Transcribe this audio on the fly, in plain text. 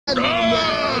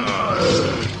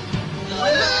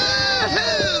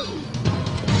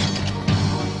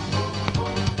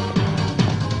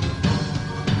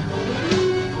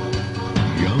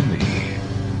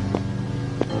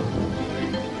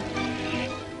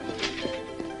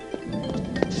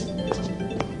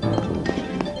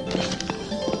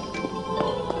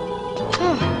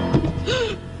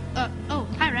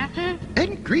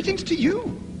Greetings to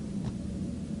you.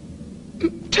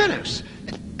 Talos.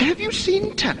 Have you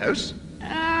seen Talos?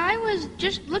 I was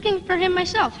just looking for him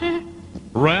myself.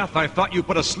 Wrath, I thought you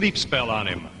put a sleep spell on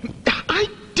him. I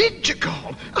did,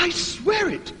 Jakal. I swear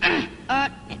it.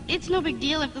 It's no big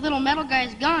deal if the little metal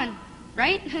guy's gone,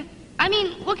 right? I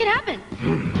mean, what could happen?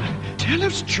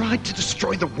 Talos tried to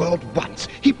destroy the world once.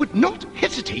 He would not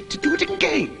hesitate to do it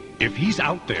again. If he's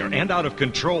out there and out of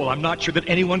control, I'm not sure that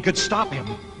anyone could stop him.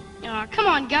 Come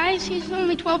on, guys. He's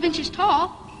only 12 inches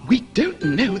tall. We don't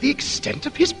know the extent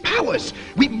of his powers.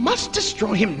 We must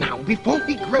destroy him now before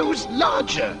he grows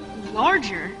larger.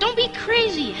 Larger? Don't be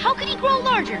crazy. How could he grow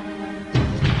larger?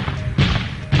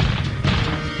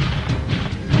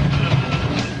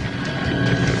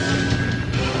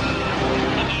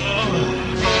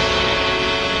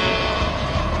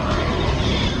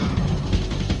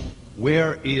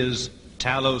 Where is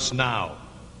Talos now?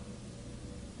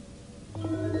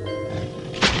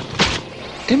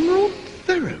 Emerald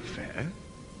Thoroughfare?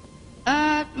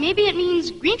 Maybe it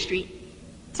means Green Street.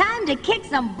 Time to kick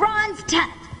some bronze tut.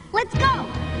 Let's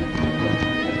go!